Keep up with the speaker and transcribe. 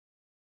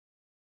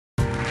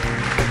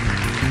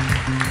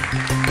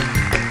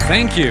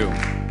Thank you.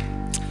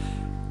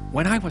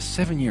 When I was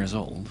 7 years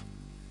old,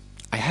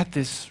 I had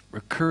this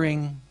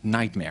recurring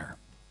nightmare.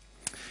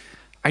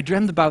 I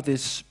dreamed about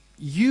this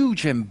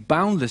huge and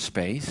boundless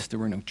space. There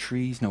were no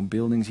trees, no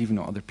buildings, even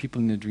no other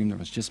people in the dream. There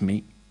was just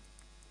me.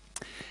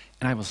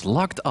 And I was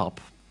locked up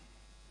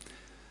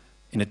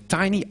in a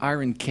tiny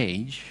iron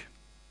cage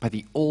by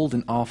the old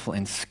and awful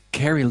and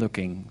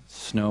scary-looking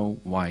Snow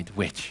White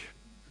witch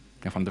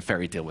from the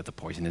fairy tale with the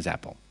poisonous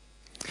apple.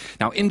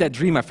 Now, in that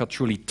dream, I felt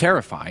truly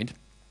terrified.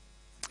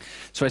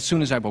 So as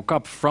soon as I woke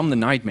up from the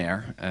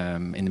nightmare,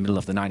 in the middle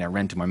of the night, I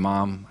ran to my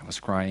mom. I was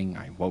crying.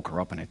 I woke her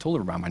up and I told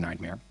her about my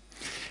nightmare.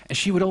 And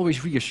she would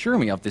always reassure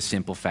me of this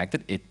simple fact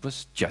that it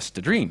was just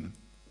a dream,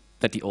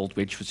 that the old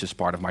witch was just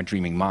part of my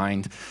dreaming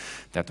mind,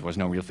 that there was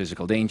no real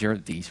physical danger,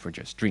 these were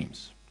just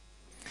dreams.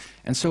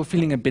 And so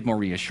feeling a bit more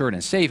reassured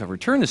and safe, I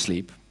returned to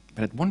sleep,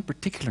 but at one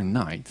particular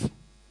night, I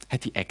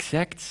had the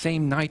exact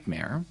same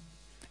nightmare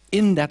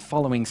in that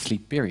following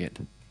sleep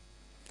period.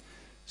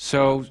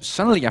 So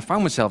suddenly I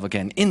found myself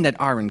again in that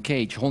iron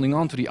cage, holding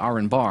on to the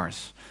iron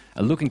bars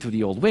and looking to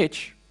the old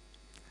witch,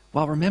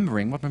 while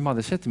remembering what my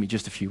mother said to me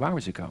just a few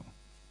hours ago.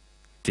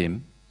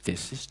 Tim,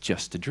 this is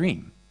just a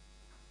dream.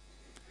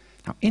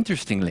 Now,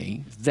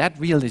 interestingly, that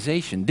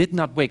realization did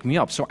not wake me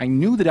up, so I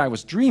knew that I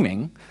was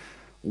dreaming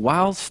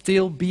while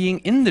still being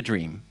in the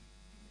dream.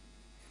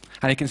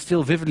 And I can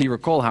still vividly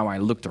recall how I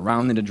looked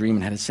around in the dream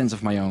and had a sense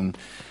of my own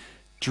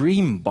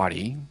dream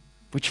body,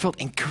 which felt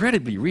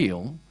incredibly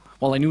real,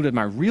 while I knew that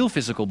my real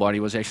physical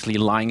body was actually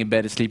lying in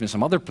bed asleep in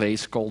some other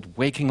place called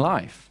waking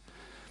life.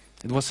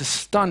 It was a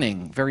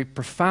stunning, very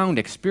profound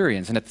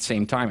experience, and at the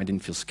same time I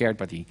didn't feel scared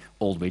by the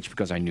old witch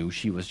because I knew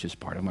she was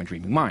just part of my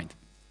dreaming mind.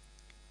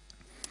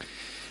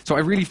 So I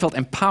really felt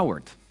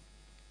empowered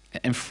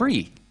and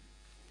free.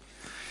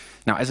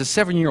 Now, as a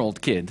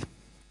 7-year-old kid,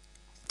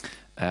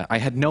 I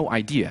had no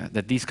idea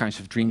that these kinds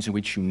of dreams in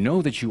which you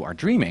know that you are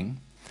dreaming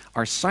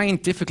are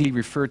scientifically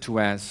referred to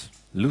as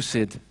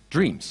lucid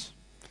dreams.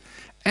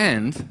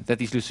 And that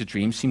these lucid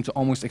dreams seem to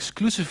almost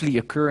exclusively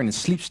occur in a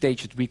sleep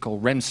stage that we call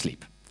REM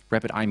sleep,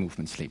 rapid eye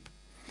movement sleep.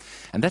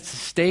 And that's the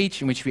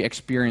stage in which we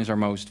experience our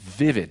most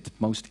vivid,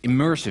 most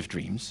immersive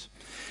dreams.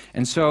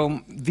 And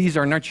so these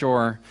are not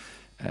your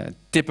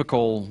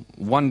typical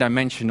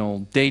one-dimensional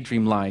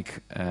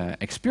daydream-like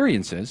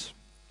experiences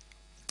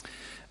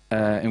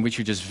in which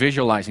you're just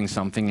visualizing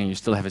something and you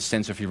still have a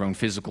sense of your own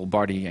physical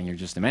body and you're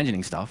just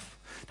imagining stuff.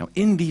 Now,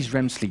 in these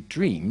REM sleep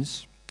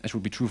dreams, as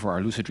would be true for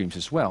our lucid dreams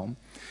as well,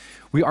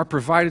 we are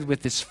provided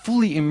with this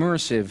fully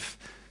immersive,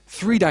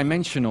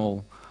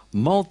 three-dimensional,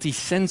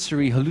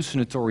 multi-sensory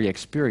hallucinatory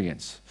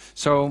experience.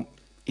 So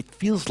it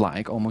feels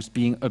like almost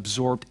being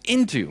absorbed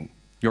into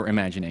your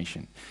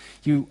imagination.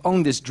 You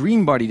own this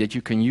dream body that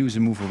you can use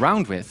and move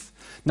around with,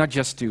 not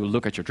just to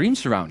look at your dream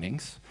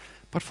surroundings,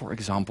 but for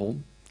example,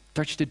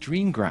 touch the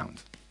dream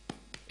ground,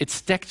 its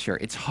texture,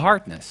 its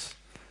hardness.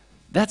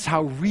 That's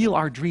how real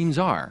our dreams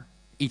are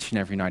each and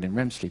every night in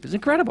REM sleep. It's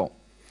incredible.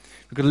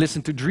 You could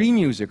listen to dream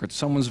music or to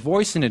someone's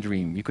voice in a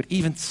dream. You could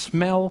even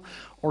smell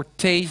or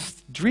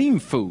taste dream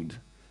food.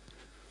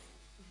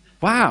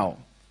 Wow.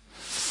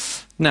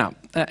 Now,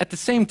 at the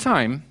same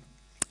time,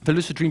 the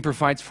lucid dream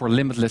provides for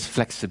limitless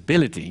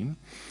flexibility,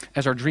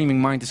 as our dreaming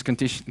mind is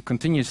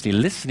continuously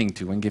listening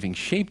to and giving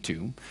shape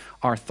to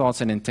our thoughts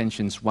and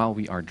intentions while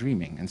we are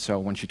dreaming. And so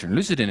once you turn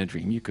lucid in a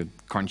dream, you could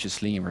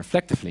consciously and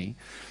reflectively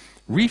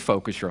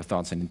refocus your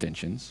thoughts and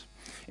intentions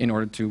in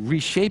order to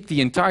reshape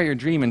the entire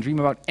dream and dream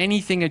about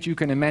anything that you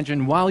can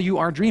imagine while you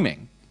are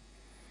dreaming.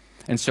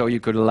 And so you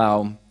could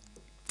allow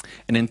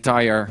an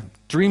entire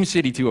dream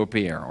city to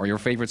appear, or your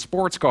favorite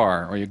sports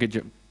car, or you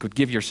could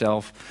give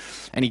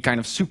yourself any kind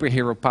of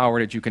superhero power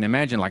that you can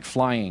imagine, like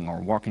flying or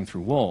walking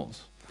through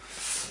walls.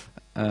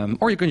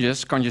 Or you can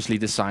just consciously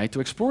decide to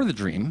explore the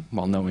dream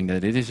while knowing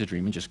that it is a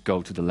dream and just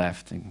go to the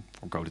left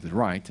or go to the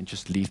right and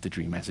just leave the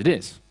dream as it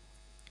is.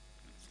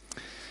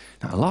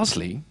 Now,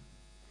 lastly,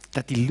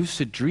 that the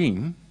lucid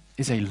dream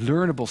is a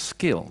learnable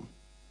skill.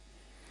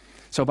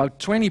 So about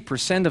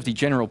 20% of the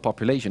general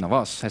population of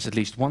us has at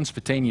least one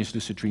spontaneous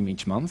lucid dream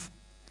each month.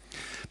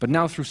 But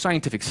now through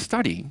scientific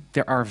study,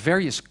 there are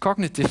various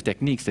cognitive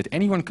techniques that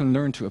anyone can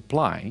learn to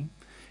apply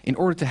in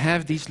order to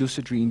have these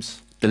lucid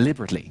dreams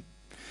deliberately.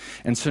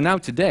 And so now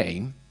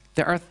today,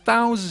 there are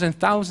thousands and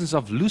thousands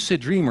of lucid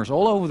dreamers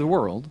all over the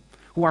world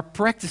who are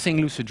practicing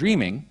lucid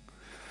dreaming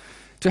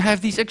to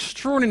have these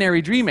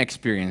extraordinary dream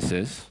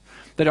experiences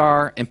that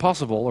are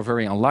impossible or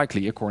very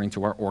unlikely according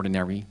to our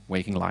ordinary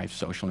waking life,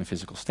 social and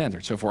physical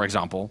standards. So for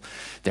example,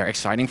 their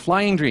exciting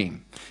flying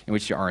dream, in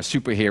which you are a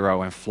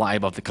superhero and fly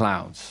above the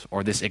clouds,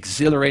 or this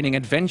exhilarating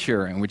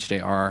adventure in which they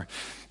are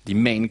the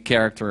main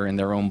character in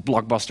their own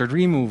blockbuster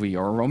dream movie,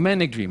 or a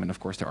romantic dream. And of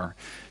course there are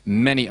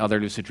many other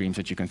lucid dreams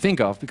that you can think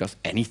of, because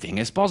anything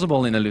is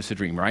possible in a lucid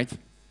dream, right?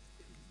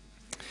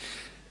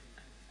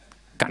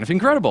 Kind of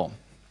incredible.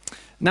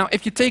 Now,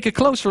 if you take a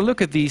closer look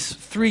at these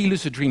 3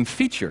 lucid dream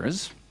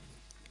features,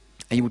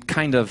 and you would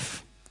kind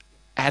of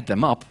add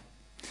them up,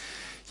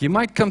 you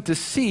might come to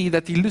see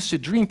that the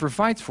lucid dream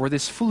provides for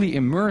this fully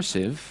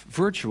immersive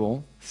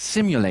virtual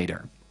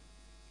simulator.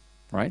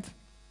 right?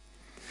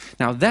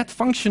 Now, that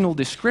functional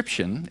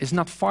description is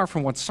not far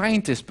from what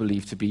scientists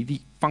believe to be the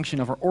function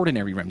of our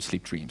ordinary REM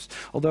sleep dreams,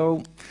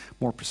 although,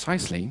 more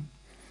precisely,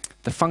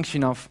 the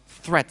function of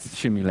threat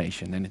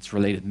simulation and its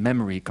related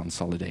memory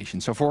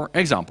consolidation. So, for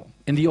example,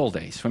 in the old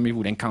days, when we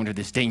would encounter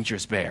this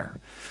dangerous bear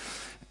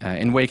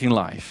in waking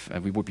life,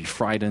 we would be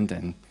frightened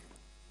and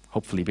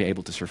hopefully be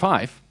able to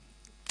survive.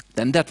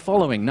 Then that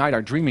following night,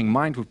 our dreaming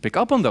mind would pick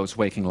up on those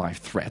waking life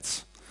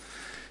threats,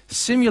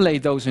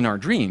 simulate those in our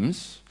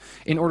dreams,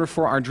 in order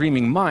for our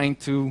dreaming mind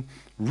to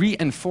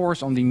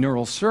reinforce on the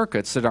neural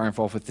circuits that are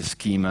involved with the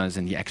schemas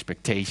and the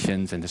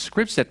expectations and the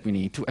scripts that we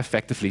need to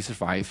effectively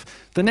survive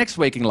the next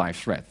waking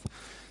life threat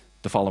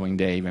the following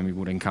day when we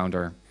would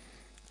encounter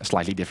a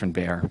slightly different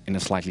bear in a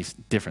slightly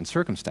different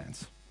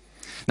circumstance.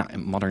 Now,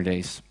 in modern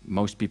days,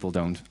 most people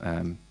don't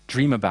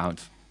dream about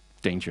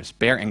dangerous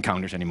bear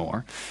encounters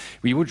anymore.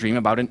 We would dream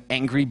about an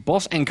angry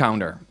boss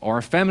encounter, or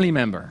a family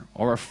member,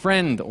 or a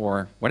friend,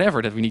 or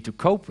whatever that we need to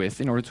cope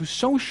with in order to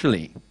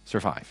socially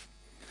survive.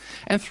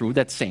 And through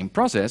that same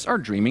process, our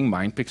dreaming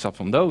mind picks up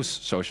on those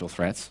social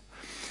threats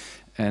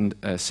and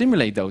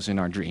simulate those in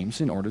our dreams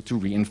in order to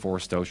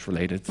reinforce those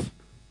related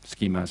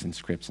schemas and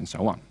scripts and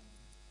so on.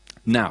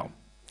 Now,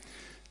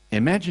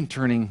 imagine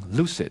turning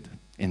lucid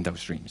in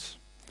those dreams,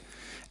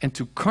 and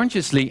to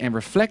consciously and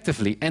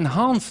reflectively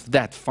enhance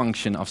that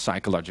function of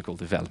psychological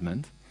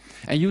development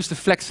and use the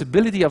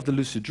flexibility of the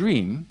lucid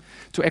dream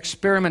to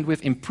experiment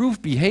with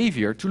improved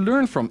behavior to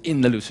learn from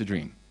in the lucid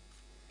dream.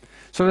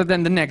 So that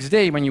then the next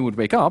day when you would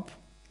wake up,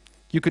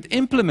 you could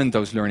implement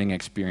those learning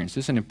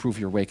experiences and improve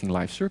your waking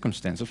life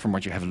circumstances from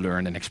what you have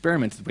learned and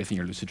experimented with in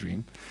your lucid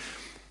dream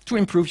to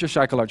improve your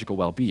psychological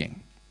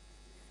well-being.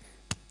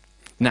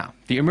 Now,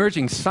 the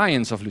emerging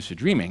science of lucid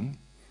dreaming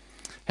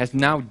has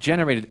now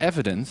generated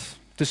evidence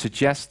to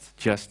suggest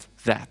just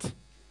that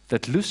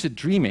lucid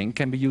dreaming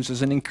can be used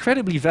as an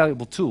incredibly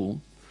valuable tool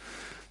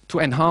to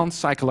enhance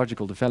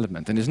psychological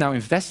development, and is now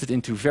invested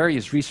into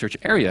various research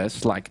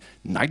areas like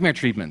nightmare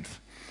treatment,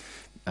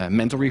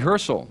 mental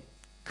rehearsal,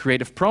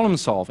 creative problem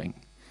solving.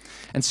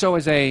 And so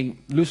as a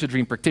lucid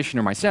dream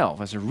practitioner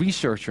myself, as a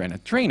researcher and a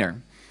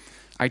trainer,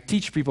 I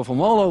teach people from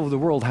all over the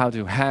world how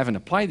to have and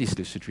apply these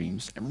lucid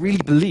dreams, and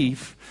really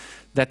believe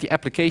that the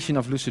application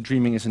of lucid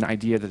dreaming is an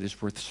idea that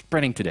is worth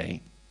spreading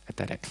today at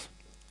TEDx.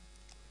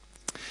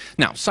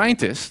 Now,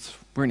 scientists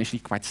were initially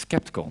quite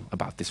skeptical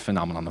about this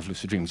phenomenon of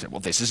lucid dreams. They said, well,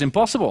 this is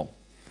impossible.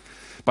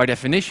 By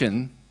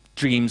definition,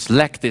 dreams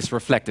lack this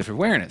reflective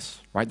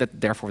awareness, right?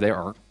 That therefore they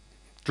are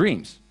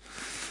dreams.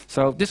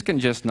 So this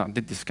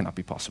cannot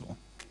be possible.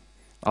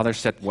 Others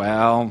said,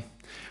 well,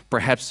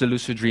 perhaps the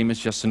lucid dream is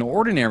just an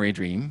ordinary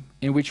dream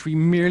in which we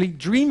merely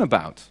dream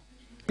about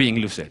being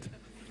lucid,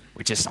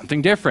 which is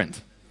something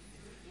different,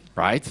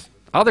 right?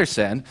 Others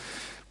said,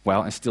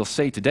 well, and still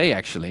say today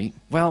actually,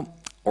 well,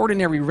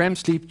 ordinary REM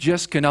sleep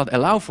just cannot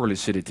allow for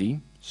lucidity,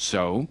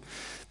 so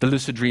the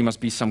lucid dream must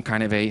be some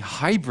kind of a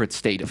hybrid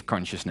state of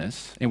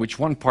consciousness in which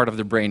one part of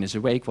the brain is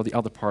awake while the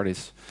other part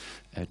is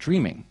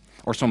dreaming.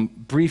 Or some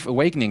brief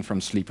awakening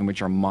from sleep in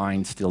which our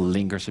mind still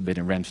lingers a bit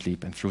in REM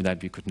sleep, and through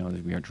that we could know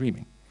that we are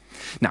dreaming.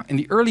 Now, in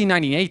the early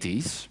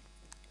 1980s,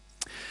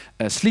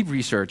 a sleep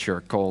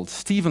researcher called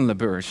Stephen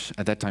LaBerge,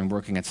 at that time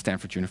working at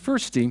Stanford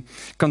University,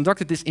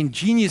 conducted this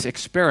ingenious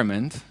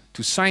experiment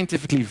to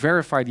scientifically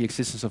verify the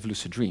existence of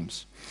lucid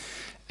dreams.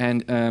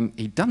 And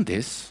he'd done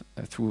this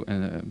through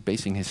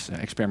basing his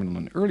experiment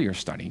on an earlier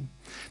study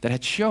that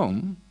had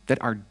shown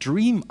that our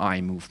dream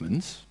eye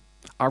movements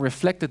are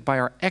reflected by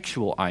our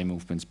actual eye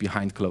movements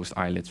behind closed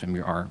eyelids when we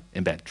are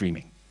in bed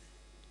dreaming.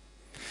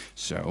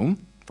 So,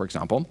 for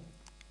example,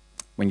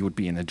 when you would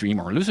be in a dream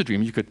or a lucid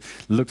dream, you could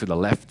look to the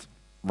left,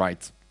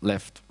 right,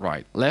 left,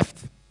 right,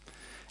 left,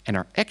 and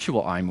our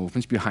actual eye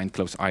movements behind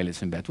closed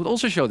eyelids in bed would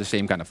also show the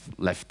same kind of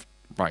left,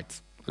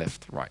 right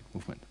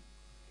movement.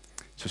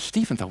 So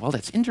Stephen thought, well,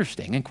 that's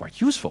interesting and quite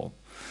useful,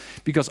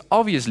 because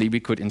obviously we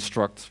could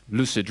instruct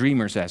lucid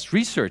dreamers as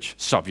research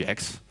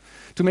subjects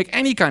to make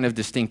any kind of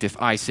distinctive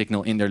eye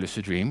signal in their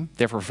lucid dream,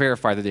 therefore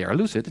verify that they are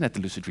lucid and that the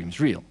lucid dream is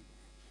real.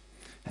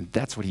 And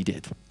that's what he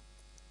did.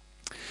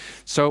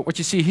 So what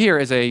you see here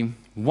is a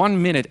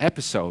 1-minute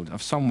episode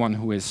of someone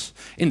who is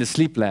in the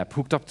sleep lab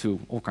hooked up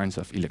to all kinds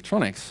of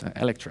electronics,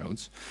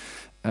 electrodes.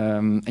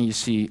 And you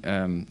see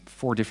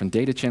 4 different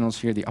data channels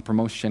here. The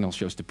uppermost channel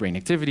shows the brain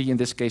activity, in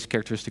this case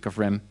characteristic of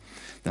REM.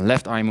 The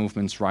left eye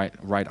movements, right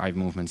eye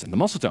movements, and the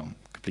muscle tone,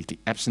 completely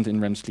absent in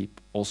REM sleep,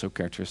 also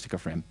characteristic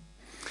of REM.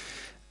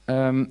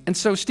 And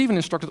so Stephen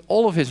instructed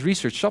all of his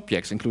research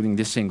subjects, including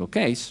this single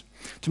case,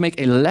 to make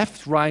a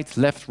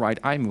left-right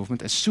eye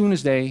movement as soon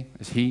as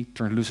he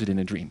turned lucid in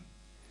a dream.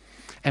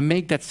 And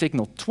make that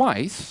signal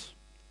twice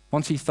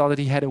once he thought that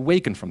he had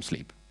awakened from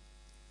sleep.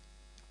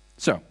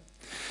 So,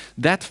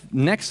 that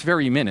next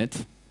very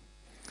minute,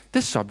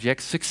 the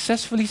subject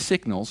successfully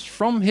signals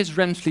from his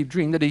REM sleep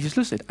dream that he is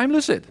lucid. I'm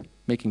lucid,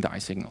 making the eye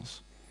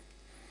signals.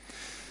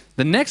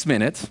 The next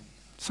minute,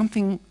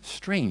 something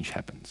strange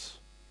happens.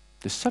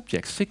 The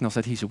subject signals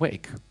that he's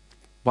awake,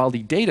 while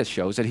the data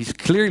shows that he's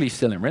clearly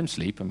still in REM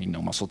sleep. I mean,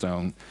 no muscle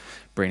tone,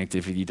 brain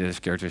activity that is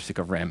characteristic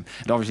of REM.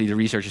 And obviously the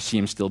researchers see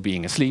him still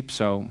being asleep,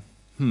 so,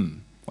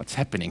 what's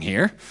happening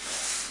here?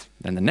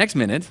 Then the next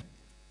minute,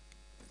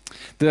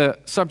 the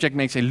subject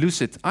makes a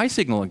lucid eye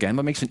signal again,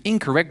 but makes an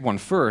incorrect one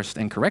first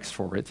and corrects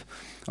for it.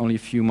 Only a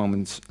few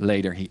moments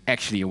later, he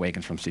actually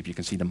awakens from sleep. You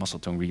can see the muscle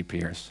tone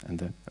reappears and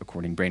the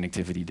according brain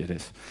activity that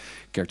is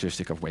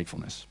characteristic of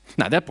wakefulness.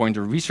 Now, at that point,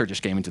 the researchers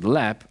came into the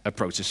lab,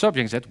 approached the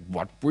subject and said,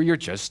 "What were you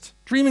just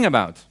dreaming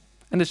about?"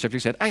 And the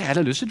subject said, "I had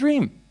a lucid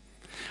dream.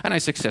 And I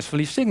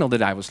successfully signaled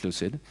that I was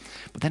lucid.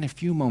 But then a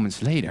few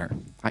moments later,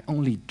 I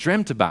only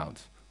dreamt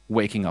about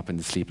waking up in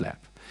the sleep lab.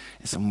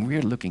 And some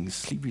weird-looking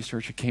sleep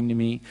researcher came to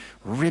me,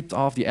 ripped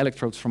off the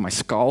electrodes from my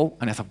skull,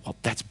 and I thought, well,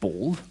 that's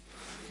bold.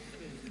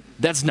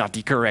 That's not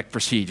the correct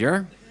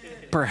procedure.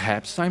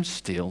 Perhaps I'm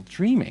still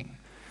dreaming.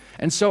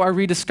 And so I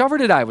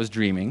rediscovered that I was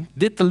dreaming,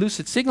 did the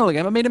lucid signal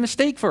again, but made a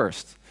mistake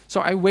first.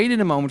 So I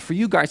waited a moment for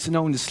you guys to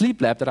know in the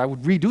sleep lab that I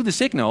would redo the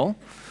signal,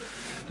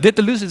 did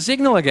the lucid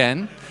signal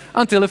again,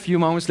 until a few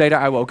moments later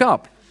I woke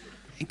up.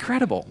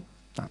 Incredible.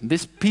 Now,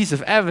 this piece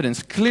of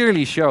evidence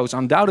clearly shows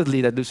undoubtedly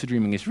that lucid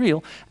dreaming is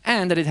real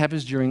and that it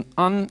happens during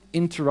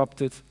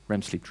uninterrupted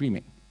REM sleep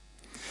dreaming.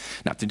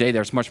 Now, today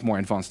there's much more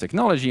advanced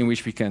technology in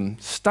which we can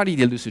study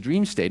the lucid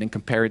dream state and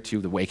compare it to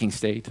the waking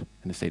state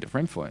and the state of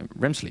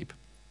REM sleep.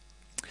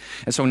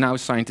 And so now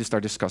scientists are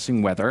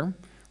discussing whether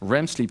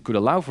REM sleep could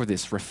allow for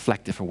this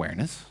reflective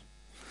awareness,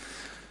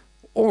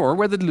 or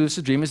whether the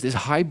lucid dream is this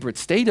hybrid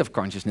state of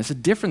consciousness, a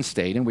different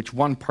state in which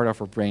one part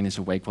of our brain is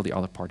awake while the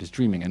other part is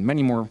dreaming. And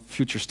many more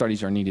future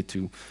studies are needed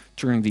to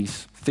turn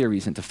these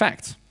theories into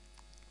facts.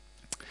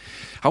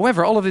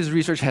 However, all of this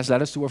research has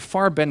led us to a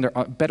far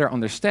better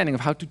understanding of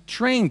how to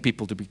train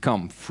people to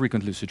become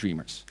frequent lucid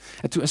dreamers,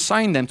 and to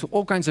assign them to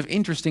all kinds of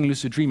interesting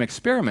lucid dream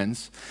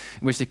experiments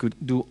in which they could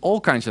do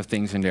all kinds of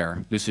things in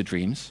their lucid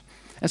dreams.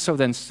 And so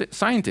then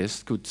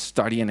scientists could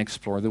study and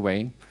explore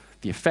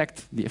the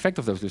effect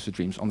of those lucid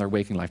dreams on their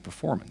waking life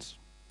performance.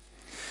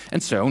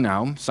 And so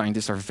now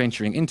scientists are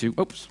venturing into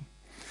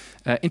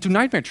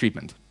nightmare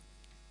treatment.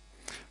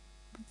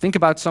 Think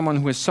about someone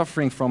who is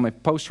suffering from a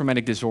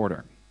post-traumatic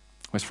disorder,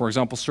 who has, for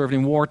example, served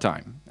in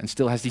wartime and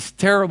still has these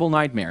terrible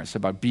nightmares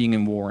about being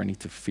in war and need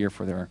to fear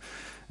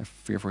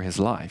for his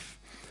life.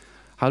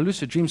 How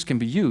lucid dreams can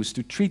be used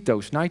to treat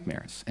those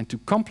nightmares and to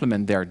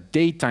complement their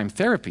daytime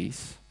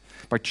therapies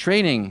by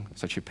training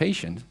such a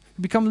patient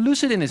to become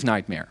lucid in his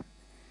nightmare,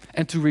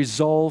 and to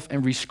resolve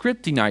and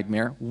rescript the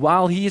nightmare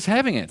while he is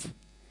having it,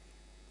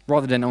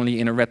 rather than only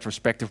in a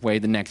retrospective way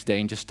the next day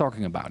and just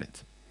talking about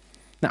it.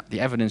 Now, the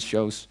evidence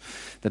shows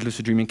that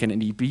lucid dreaming can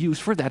indeed be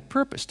used for that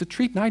purpose, to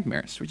treat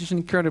nightmares, which is an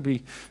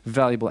incredibly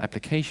valuable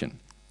application.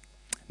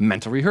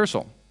 Mental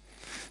rehearsal.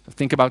 So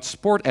think about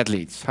sport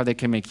athletes, how they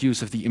can make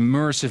use of the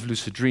immersive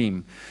lucid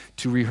dream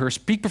to rehearse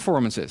peak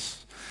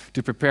performances,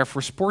 to prepare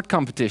for sport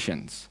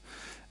competitions,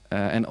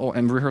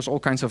 and rehearse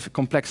all kinds of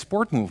complex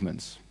sport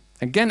movements.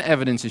 Again,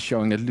 evidence is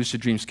showing that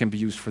lucid dreams can be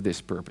used for this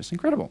purpose.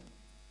 Incredible.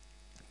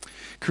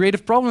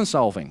 Creative problem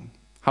solving.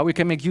 How we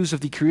can make use of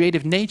the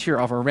creative nature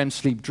of our REM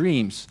sleep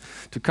dreams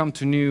to come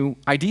to new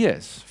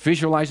ideas.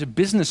 Visualize a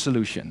business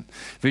solution.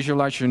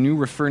 Visualize your new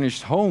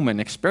refurnished home and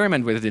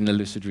experiment with it in the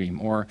lucid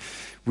dream. Or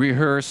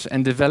rehearse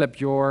and develop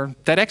your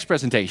TEDx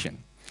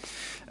presentation.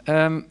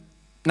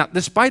 Now,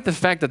 despite the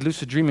fact that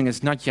lucid dreaming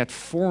is not yet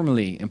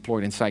formally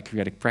employed in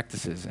psychiatric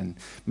practices, and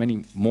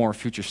many more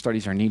future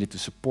studies are needed to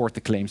support the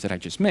claims that I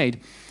just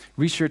made,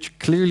 research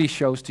clearly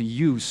shows the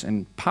use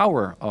and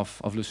power of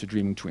lucid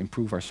dreaming to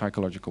improve our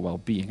psychological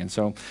well-being. And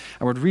so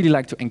I would really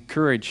like to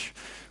encourage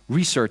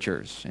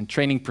researchers and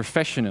training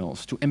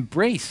professionals to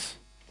embrace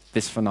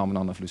this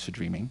phenomenon of lucid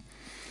dreaming,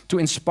 to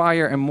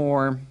inspire and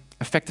more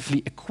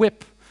effectively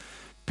equip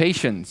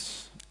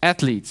patients,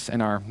 athletes,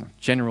 and our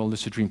general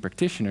lucid dream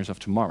practitioners of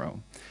tomorrow.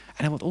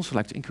 And I would also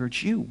like to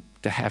encourage you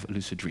to have a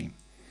lucid dream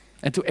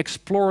and to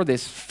explore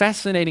this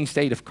fascinating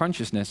state of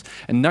consciousness,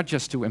 and not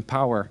just to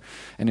empower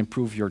and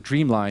improve your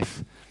dream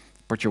life,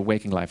 but your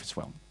waking life as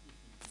well.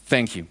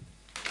 Thank you.